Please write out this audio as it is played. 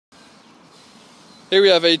Here we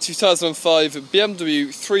have a 2005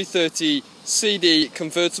 BMW 330 CD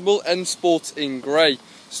convertible M Sport in grey.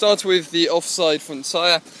 Start with the offside front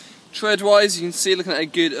tyre. Tread wise, you can see looking at a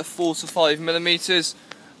good 4 to 5mm.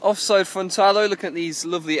 Offside front alloy, looking at these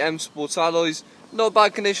lovely M Sport alloys. Not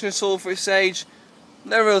bad condition at all for its age.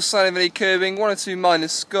 No real sign of any curbing, 1 or 2 minor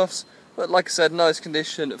scuffs, but like I said, nice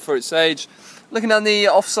condition for its age. Looking at the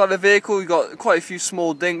offside of the vehicle, we've got quite a few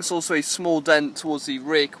small dinks, also a small dent towards the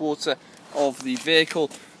rear quarter of the vehicle.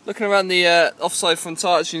 Looking around the offside front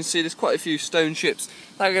tire, as you can see, there's quite a few stone chips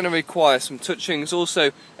that are going to require some touching. There's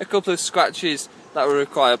also a couple of scratches that will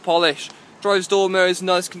require polish. Driver's door mirror is in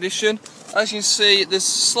nice condition. As you can see, there's a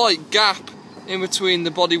slight gap in between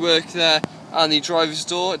the bodywork there and the driver's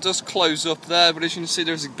door. It does close up there, but as you can see,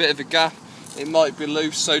 there's a bit of a gap. It might be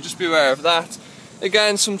loose, so just be aware of that.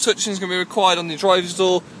 Again, some touching is going to be required on the driver's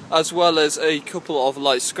door, as well as a couple of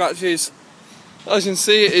light scratches. As you can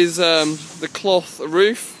see, it is the cloth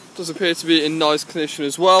roof. Does appear to be in nice condition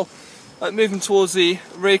as well. Moving towards the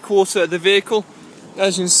rear quarter of the vehicle,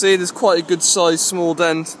 as you can see, there's quite a good sized small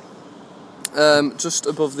dent just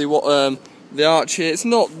above the arch here. It's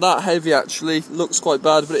not that heavy actually, looks quite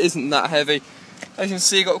bad, but it isn't that heavy. As you can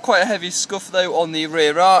see, got quite a heavy scuff though on the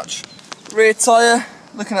rear arch. Rear tyre,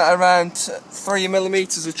 looking at around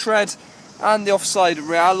 3mm of tread, and the offside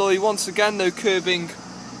rear alloy. Once again, no curbing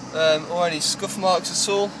or any scuff marks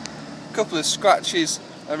at all. A couple of scratches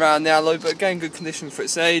around the alloy, but again, good condition for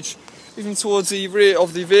its age. Moving towards the rear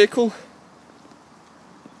of the vehicle,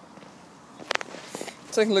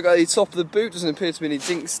 taking a look at the top of the boot, doesn't appear to be any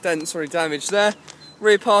dinks, dents or any damage there.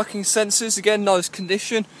 Rear parking sensors, again nice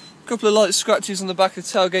condition. A couple of light scratches on the back of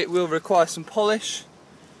the tailgate will require some polish.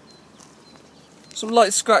 Some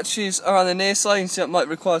light scratches around the near side, you can see that might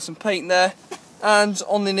require some paint there. And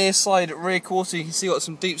on the near side rear quarter, you can see got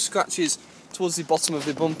some deep scratches towards the bottom of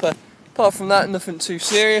the bumper. Apart from that, nothing too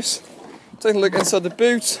serious. Taking a look inside the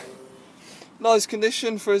boot, nice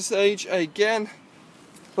condition for its age again.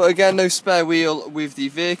 But again, no spare wheel with the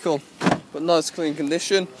vehicle, but nice clean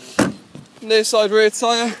condition. Near side rear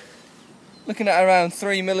tyre, looking at around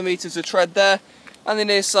 3mm of tread there, and the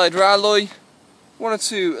near side rear alloy, 1 or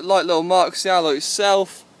 2 light little marks, the alloy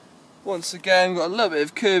itself. Once again, we've got a little bit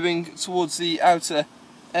of curbing towards the outer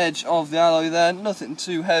edge of the alloy there, nothing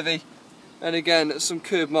too heavy, and again some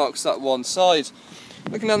curb marks that one side.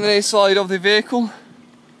 Looking down the near side of the vehicle,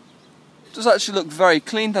 does actually look very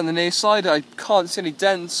clean down the near side. I can't see any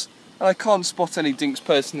dents, and I can't spot any dinks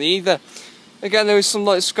personally either. Again, there is some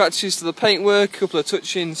light scratches to the paintwork, a couple of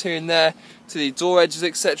touch-ins here and there to the door edges,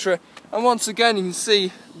 etc. And once again, you can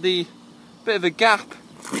see the bit of a gap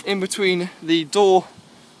in between the door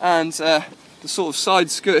and the sort of side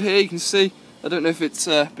skirt here. You can see, I don't know if it's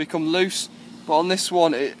become loose, but on this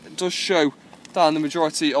one it does show down the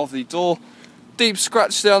majority of the door. Deep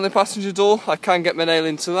scratch there on the passenger door, I can get my nail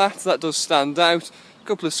into that, that does stand out. A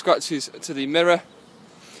couple of scratches to the mirror.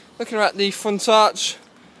 Looking at the front arch,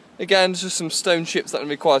 again just some stone chips that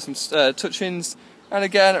require some touch-ins, and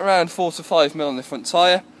again around 4 to 5mm on the front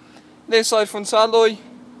tyre. Near side front alloy,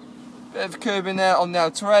 bit of curbing there on the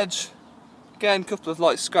outer edge. Again, a couple of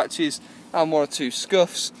light scratches and 1 or 2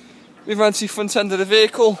 scuffs. Moving around to the front end of the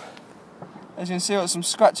vehicle, as you can see, got some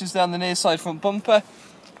scratches down the near side front bumper.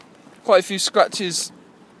 Quite a few scratches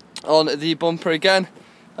on the bumper again,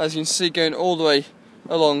 as you can see, going all the way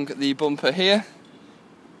along the bumper here.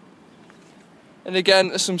 And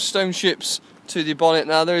again, some stone chips to the bonnet.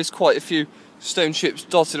 Now there is quite a few stone chips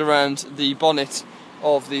dotted around the bonnet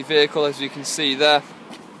of the vehicle, as you can see there.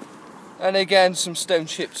 And again, some stone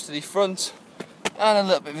chips to the front, and a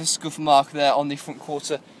little bit of a scuff mark there on the front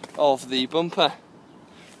quarter of the bumper.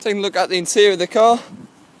 Taking a look at the interior of the car.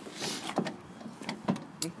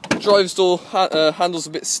 Driver's door handle's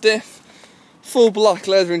a bit stiff. Full black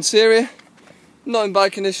leather interior, not in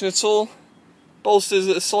bad condition at all. Bolsters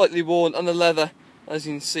that are slightly worn, and the leather, as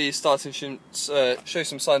you can see, is starting to show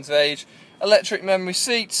some signs of age. Electric memory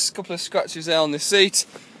seats, a couple of scratches there on the seat.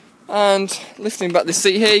 And lifting back the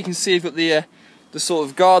seat here, you can see you've got the sort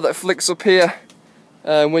of guard that flicks up here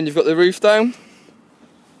when you've got the roof down.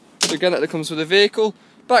 So again, that comes with the vehicle.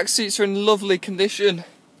 Back seats are in lovely condition.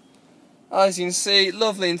 As you can see,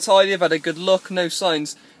 lovely and tidy. I've had a good look, no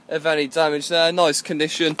signs of any damage there, nice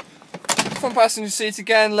condition. Front passenger seat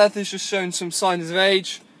again, leather's just showing some signs of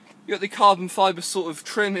age. You've got the carbon fibre sort of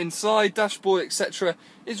trim inside, dashboard, etc.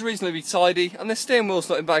 is reasonably tidy, and the steering wheel's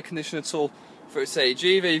not in bad condition at all for its age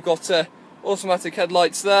either. You've got automatic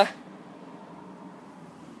headlights there,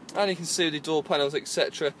 and you can see the door panels,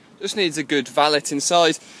 etc. Just needs a good valet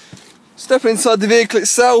inside. Stepping inside the vehicle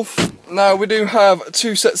itself, now we do have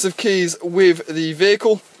 2 sets of keys with the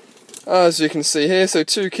vehicle. as you can see here. So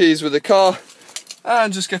 2 keys with the car,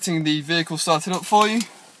 and just getting the vehicle started up for you.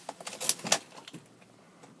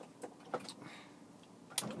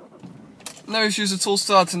 No issues at all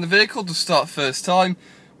starting the vehicle to start first time.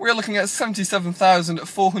 We're looking at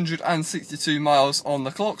 77,462 miles on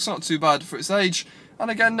the clock, so not too bad for its age.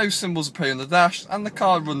 And again, no symbols appear on the dash, and the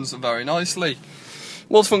car runs very nicely.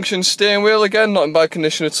 Multifunction steering wheel, again, not in bad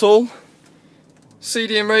condition at all.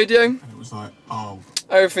 CD and radio. And it was like, oh.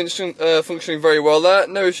 Everything's functioning very well there.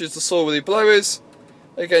 No issues at all with the blowers.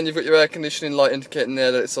 Again, you've got your air conditioning light indicating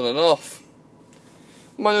there that it's on and off.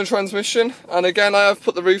 Manual transmission, and again, I have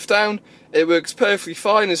put the roof down. It works perfectly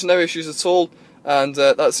fine, there's no issues at all, and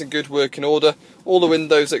that's in good working order. All the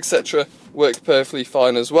windows, etc. work perfectly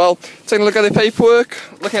fine as well. Taking a look at the paperwork,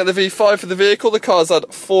 looking at the V5 for the vehicle, the car's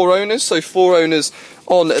had 4 owners, so 4 owners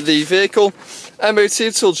on the vehicle. MOT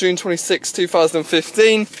until June 26,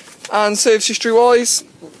 2015, and service history wise,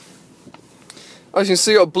 as you can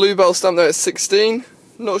see, got a blue bell stamp there at 16,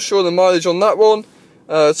 not sure the mileage on that one,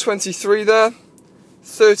 23 there,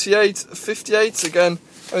 38, 58, again,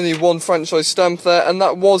 only 1 franchise stamp there, and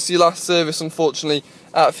that was the last service, unfortunately,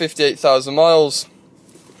 at 58,000 miles.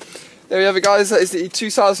 There we have it, guys. That is the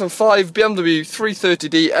 2005 BMW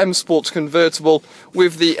 330d M Sport Convertible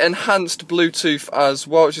with the enhanced Bluetooth as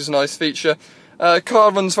well, which is a nice feature.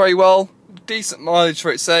 Car runs very well, decent mileage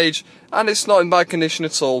for its age, and it's not in bad condition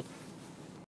at all.